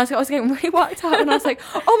 And I was getting really worked out, and I was like,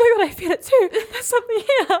 oh my god, I feel it too. There's something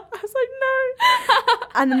here. I was like, no.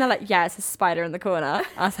 And then they're like, yeah, it's a spider in the corner.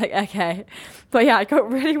 I was like, okay. But yeah, I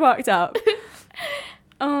got really worked up.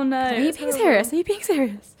 Oh no. Are you being serious?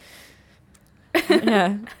 Yeah.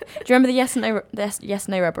 Do you remember the yes and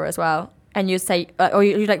no rubber as well? And you'd say, or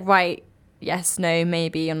you'd like write yes, no,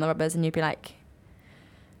 maybe on the rubbers, and you'd be like,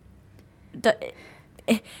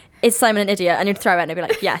 is Simon an idiot? And you'd throw it, and it'd be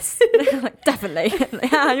like, yes. Like, definitely. Like,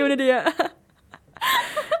 yeah, you're an idiot.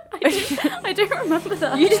 I don't remember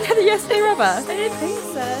that. You didn't have the yes, no rubber? I didn't think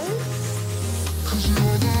so.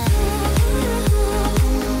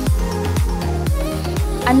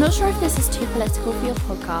 I'm not sure if this is too political for your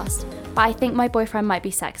podcast, but I think my boyfriend might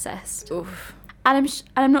be sexist. Oof. And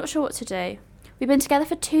I'm not sure what to do. We've been together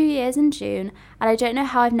for 2 years in June, and I don't know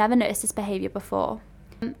how I've never noticed this behaviour before.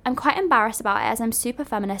 I'm quite embarrassed about it, as I'm super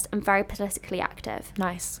feminist and very politically active.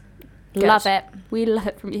 Nice. Good. Love it. We love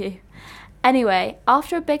it from you. Anyway,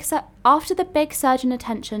 after the big surge in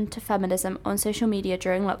attention to feminism on social media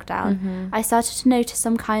during lockdown, I started to notice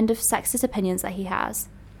some kind of sexist opinions that he has.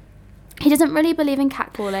 He doesn't really believe in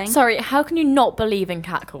catcalling. Sorry, how can you not believe in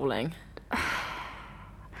catcalling?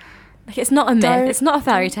 Like, it's not a myth. It's not a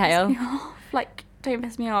fairy tale. Like, don't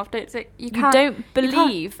piss me off. You don't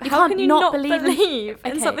believe. How can you not believe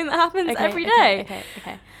in something that happens every day?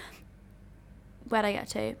 Okay. Where'd I get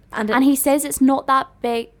to? And he says it's not that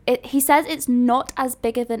big. He says it's not as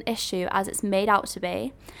big of an issue as it's made out to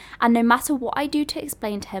be. And no matter what I do to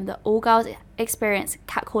explain to him that all girls experience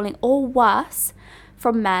catcalling or worse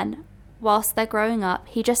from men whilst they're growing up,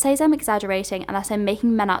 he just says I'm exaggerating and that I'm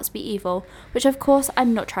making men out to be evil, which of course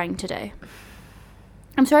I'm not trying to do.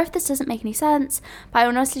 I'm sorry if this doesn't make any sense, but I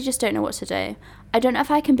honestly just don't know what to do. I don't know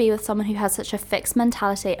if I can be with someone who has such a fixed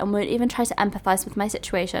mentality and won't even try to empathise with my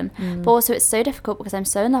situation, but also it's so difficult because I'm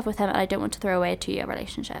so in love with him and I don't want to throw away a 2-year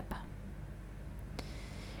relationship.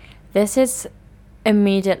 This is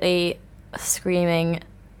immediately screaming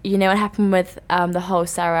you know what happened with the whole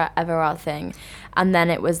Sarah Everard thing, and then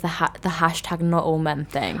it was the hashtag not all men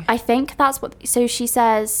thing. I think that's what. So she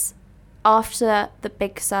says after the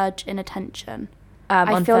big surge in attention,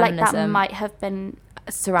 I feel like that might have been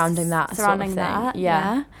surrounding that sort of thing.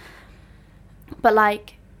 Yeah. But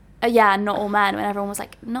like, not all men. When everyone was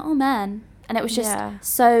like, not all men, and it was just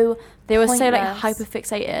so. They were so like pointless. hyper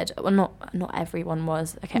fixated. Well, not everyone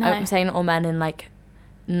was. Okay, No. I'm saying not all men in like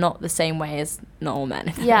not the same way as not all men.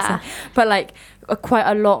 If that Yeah. makes sense. But like quite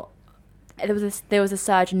a lot. There was a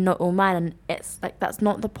surge in not all men, and it's like that's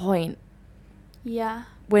not the point. Yeah.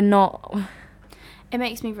 We're not. It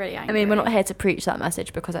makes me really angry. I mean, we're not here to preach that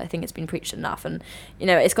message because I think it's been preached enough, and you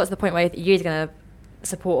know, it's got to the point where you're either going to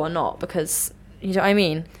support or not because you know what I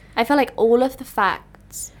mean. I feel like all of the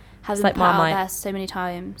facts have been like put out Marmite. there so many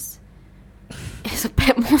times. It's a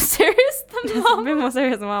bit more serious than It's a Marmite. bit more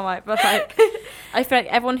serious than Marmite, but like, I feel like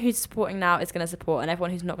everyone who's supporting now is going to support, and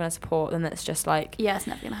everyone who's not going to support, then it's just like, Yeah, it's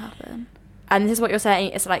never gonna happen. and this is what you're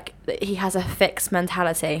saying. It's like that he has a fixed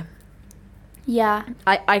mentality. Yeah,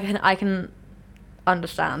 I can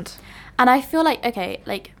understand. and I feel like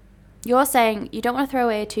like you're saying you don't want to throw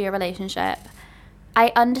away a 2-year relationship.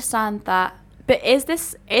 I understand that. But is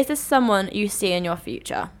this someone you see in your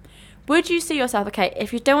future? Would you see yourself, okay,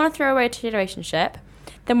 if you don't want to throw away a 2-year relationship,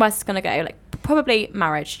 then where's this going to go? Like, probably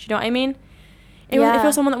marriage. Do you know what I mean? If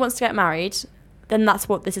you're someone that wants to get married, then that's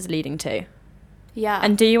what this is leading to. Yeah.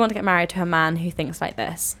 And do you want to get married to a man who thinks like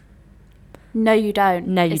this? No, you don't.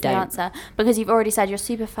 No, you is don't. The answer, because you've already said you're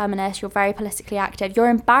super feminist. You're very politically active. You're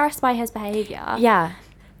embarrassed by his behaviour. Yeah,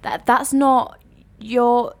 that's not.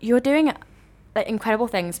 You're doing like incredible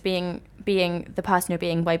things. Being the person you're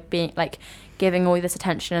being by being like giving all this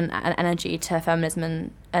attention and energy to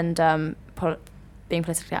feminism and being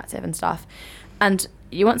politically active and stuff. And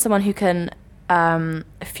you want someone who can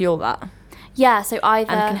fuel that. Yeah, so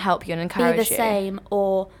either and can help you and encourage be the you. same,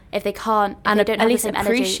 or if they can't, if And they don't at have least the same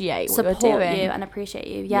appreciate energy, what you're support doing. you and appreciate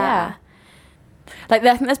you. Yeah. Like,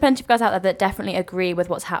 I think there's plenty of guys out there that definitely agree with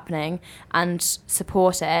what's happening and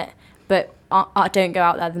support it, but don't go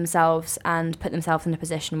out there themselves and put themselves in a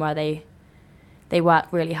position where they work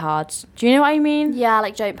really hard. Do you know what I mean? Yeah,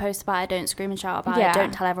 like don't post about it, don't scream and shout about it,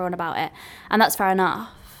 don't tell everyone about it. And that's fair enough.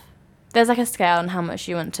 There's like a scale on how much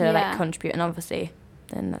you want to Yeah. like contribute, and obviously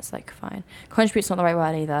then that's like fine. Contribute's not the right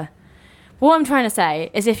word either. What I'm trying to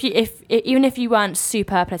say is even if you weren't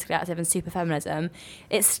super politically active and super feminism,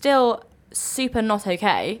 it's still super not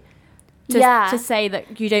okay to say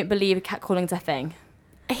that you don't believe catcalling's a thing.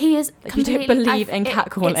 He is Like, you don't completely... believe in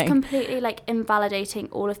catcalling. It's completely, like, invalidating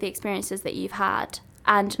all of the experiences that you've had.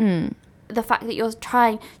 And the fact that you're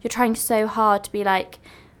trying so hard to be, like...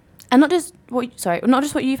 And not just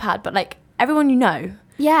what you've had, but, like, everyone you know.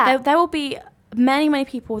 Yeah. There will be many, many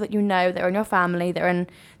people that you know that are in your family, that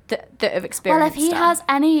have experienced Well, if he stuff. has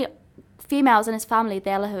any females in his family,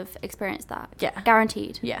 they'll have experienced that. Yeah.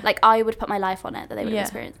 Guaranteed. Yeah. Like, I would put my life on it that they would have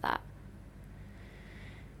experienced that.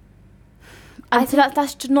 And so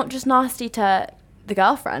that's just not just nasty to the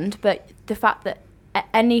girlfriend, but the fact that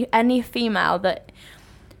any female that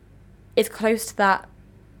is close to that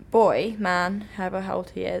boy, man, however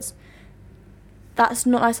old he is, that's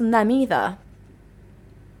not nice on them either.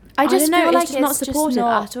 I just don't know, feel it's like just not supportive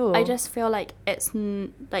at all. I just feel like it's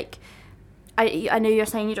like... I know you're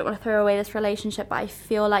saying you don't want to throw away this relationship, but I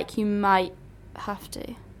feel like you might have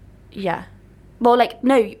to. Yeah. Well, like,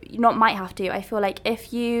 no, you not might have to. I feel like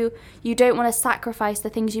if you don't want to sacrifice the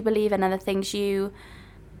things you believe in and the things you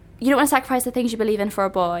don't want to sacrifice the things you believe in for a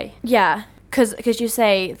boy. Yeah, because you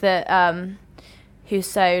say that who's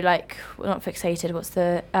so, like, not fixated, what's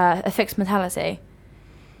the, a fixed mentality.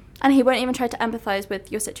 And he won't even try to empathise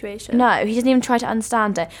with your situation. No, he doesn't even try to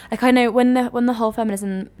understand it. Like, I know when the whole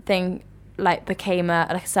feminism thing, like, became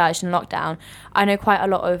a surge in lockdown, I know quite a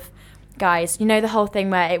lot of guys, you know, the whole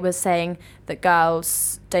thing where it was saying that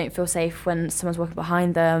girls don't feel safe when someone's walking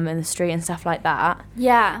behind them in the street and stuff like that.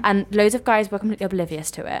 Yeah. And loads of guys were completely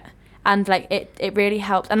oblivious to it. And, like, it really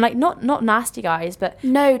helped. And, like, not nasty guys, but...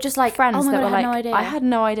 No, just, like, friends oh my that God, were like, I had no idea. I had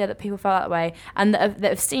no idea that people felt that way. And that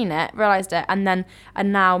have seen it, realised it, and then are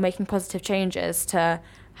now making positive changes to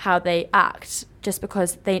how they act just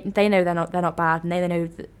because they know they're not bad, and they know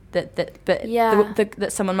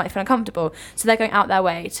that someone might feel uncomfortable. So they're going out their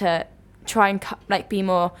way to try and like be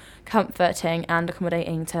more comforting and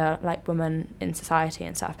accommodating to like women in society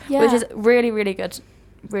and stuff, which is really, really good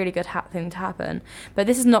thing to happen. But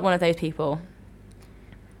this is not one of those people.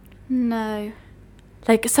 No.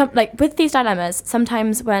 Like with these dilemmas,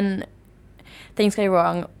 sometimes when things go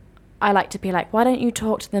wrong, I like to be like, why don't you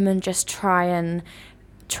talk to them and just try and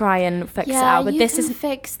try and fix it out. But this isn't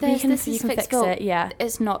fix this. you can fix it. Yeah,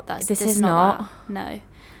 it's not that. This is not. That. No,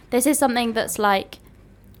 this is something that's like.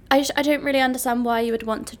 I don't really understand why you would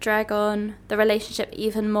want to drag on the relationship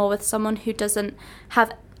even more with someone who doesn't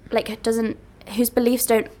have whose beliefs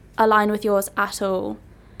don't align with yours at all.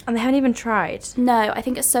 And they haven't even tried. No, I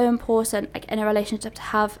think it's so important, like in a relationship, to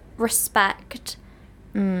have respect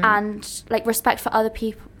and like respect for other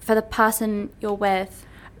people, for the person you're with.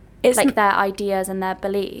 It's like their ideas and their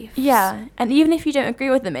beliefs. Yeah, and even if you don't agree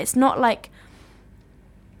with them, it's not like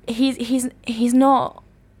he's not.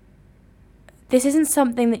 This isn't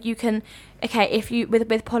something that you can. Okay, if you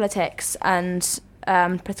with politics and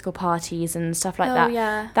political parties and stuff like that.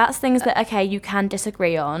 Yeah. That's things that you can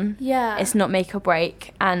disagree on. Yeah. It's not make or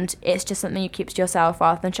break, and it's just something you keep to yourself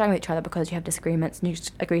rather than sharing with each other because you have disagreements and you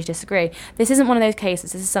just agree to disagree. This isn't one of those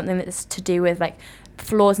cases. This is something that's to do with like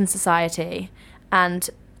flaws in society and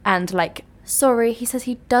like. Sorry, he says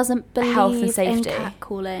he doesn't believe health and safety. In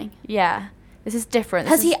catcalling. Yeah, this is different.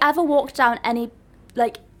 Has he ever walked down any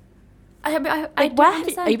like? I don't where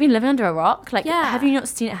understand. have you been living under a rock? Like, Yeah. have you not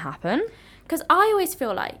seen it happen? Because I always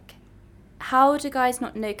feel like, how do guys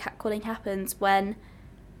not know catcalling happens when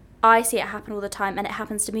I see it happen all the time and it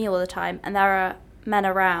happens to me all the time and there are men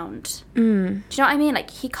around? Do you know what I mean?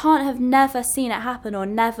 Like, he can't have never seen it happen or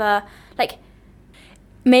never, like...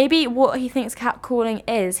 Maybe what he thinks catcalling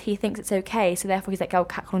is, he thinks it's okay, so therefore he's like, oh,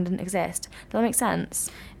 catcalling didn't exist. Does that make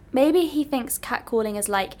sense? Maybe he thinks catcalling is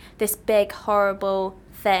like this big, horrible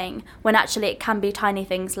thing when actually it can be tiny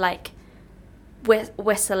things like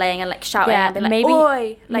whistling and like shouting and be like, maybe,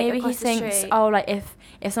 oi, like maybe he thinks, street. oh, like if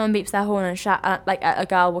someone beeps their horn and shout like at a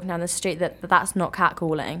girl walking down the street, that's not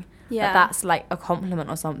catcalling. Yeah. That's like a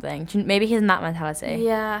compliment or something. Maybe he's in that mentality.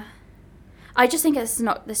 Yeah. I just think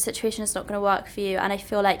this situation is not going to work for you, and I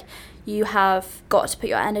feel like you have got to put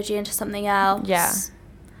your energy into something else. Yeah.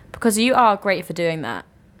 Because you are great for doing that.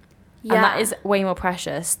 Yeah. And that is way more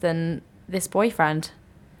precious than this boyfriend.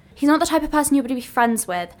 He's not the type of person you would be friends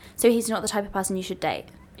with, so he's not the type of person you should date.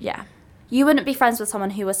 Yeah. You wouldn't be friends with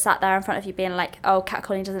someone who was sat there in front of you being like, oh,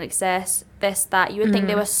 catcalling doesn't exist, this, that. You would think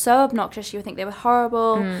they were so obnoxious, you would think they were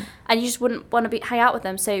horrible, and you just wouldn't want to hang out with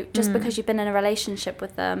them. So just because you've been in a relationship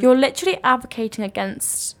with them... You're literally advocating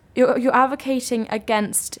against... You're advocating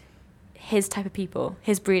against his type of people,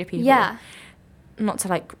 his breed of people. Yeah. Not to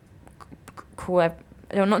like call...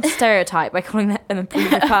 not to stereotype by calling them a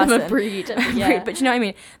breed of person. a breed. Yeah. But you know what I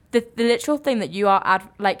mean? The literal thing that you are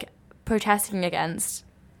protesting against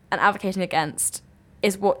and advocating against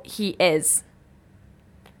is what he is.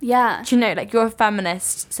 Yeah. Do you know, like, you're a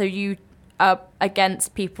feminist, so you are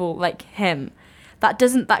against people like him. That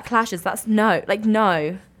clashes. That's no.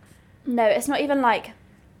 No, it's not even like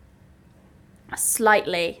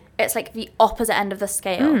slightly. It's like the opposite end of the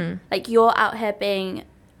scale. Like, you're out here being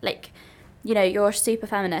like, you know, you're a super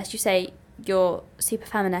feminist. You say you're super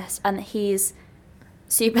feminist and he's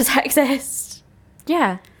super sexist.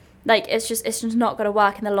 Yeah. Like, it's just not going to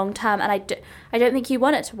work in the long term, and I don't think you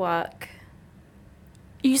want it to work.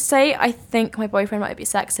 You say, I think my boyfriend might be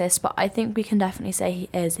sexist, but I think we can definitely say he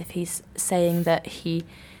is if he's saying that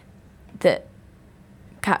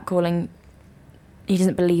catcalling, he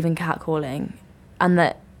doesn't believe in catcalling, and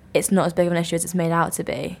that it's not as big of an issue as it's made out to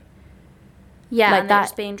be. Yeah, like and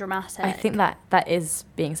that's being dramatic. I think that is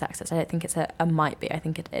being sexist. I don't think it's a might be. I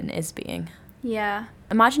think it is being. Yeah.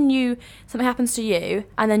 Imagine something happens to you,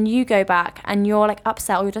 and then you go back and you're like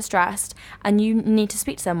upset or you're distressed and you need to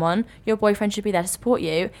speak to someone. Your boyfriend should be there to support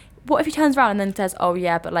you. What if he turns around and then says, oh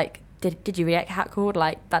yeah, but like, did you really get catcalled?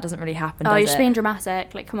 Like, that doesn't really happen, does you're it? just being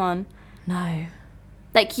dramatic. Like, come on. No.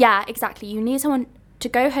 Like, yeah, exactly. You need someone to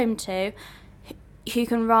go home to who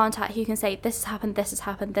can rant at, who can say, this has happened, this has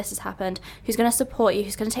happened, this has happened, who's going to support you,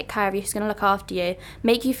 who's going to take care of you, who's going to look after you,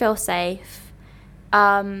 make you feel safe.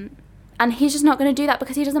 And he's just not going to do that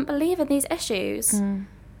because he doesn't believe in these issues.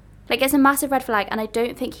 Like, it's a massive red flag, and I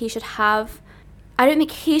don't think he should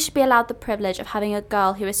be allowed the privilege of having a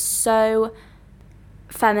girl who is so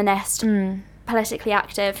feminist, politically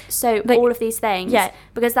active, so like, all of these things. Yeah,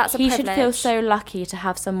 because that's a privilege. He should feel so lucky to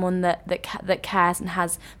have someone that cares and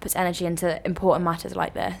puts energy into important matters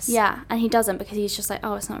like this. Yeah, and he doesn't, because he's just like,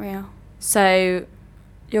 oh, it's not real. So,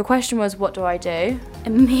 your question was, what do I do?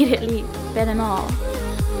 Immediately bin him off.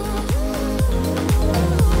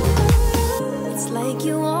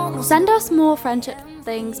 Send us more friendship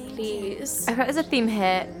things, please. I think there's a theme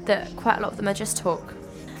here that quite a lot of them are just talk.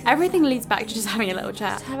 Everything leads back to just having a little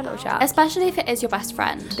chat. Just have a little chat. Especially if it is your best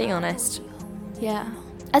friend. Being honest. Yeah.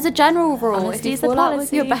 As a general rule, Honesty if you is the fall out with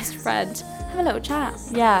policy. your best friend, have a little chat.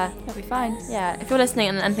 Yeah. You'll be fine. Yeah. If you're listening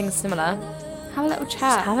and anything's similar, have a little chat.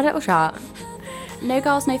 Just have a little chat. No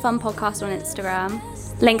Girls No Fun podcast on Instagram.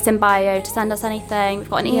 Links in bio to send us anything. We've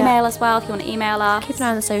got an email as well if you want to email us. Keep an eye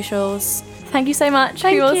on the socials. Thank you so much.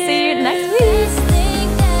 Thank we will you. see you next week.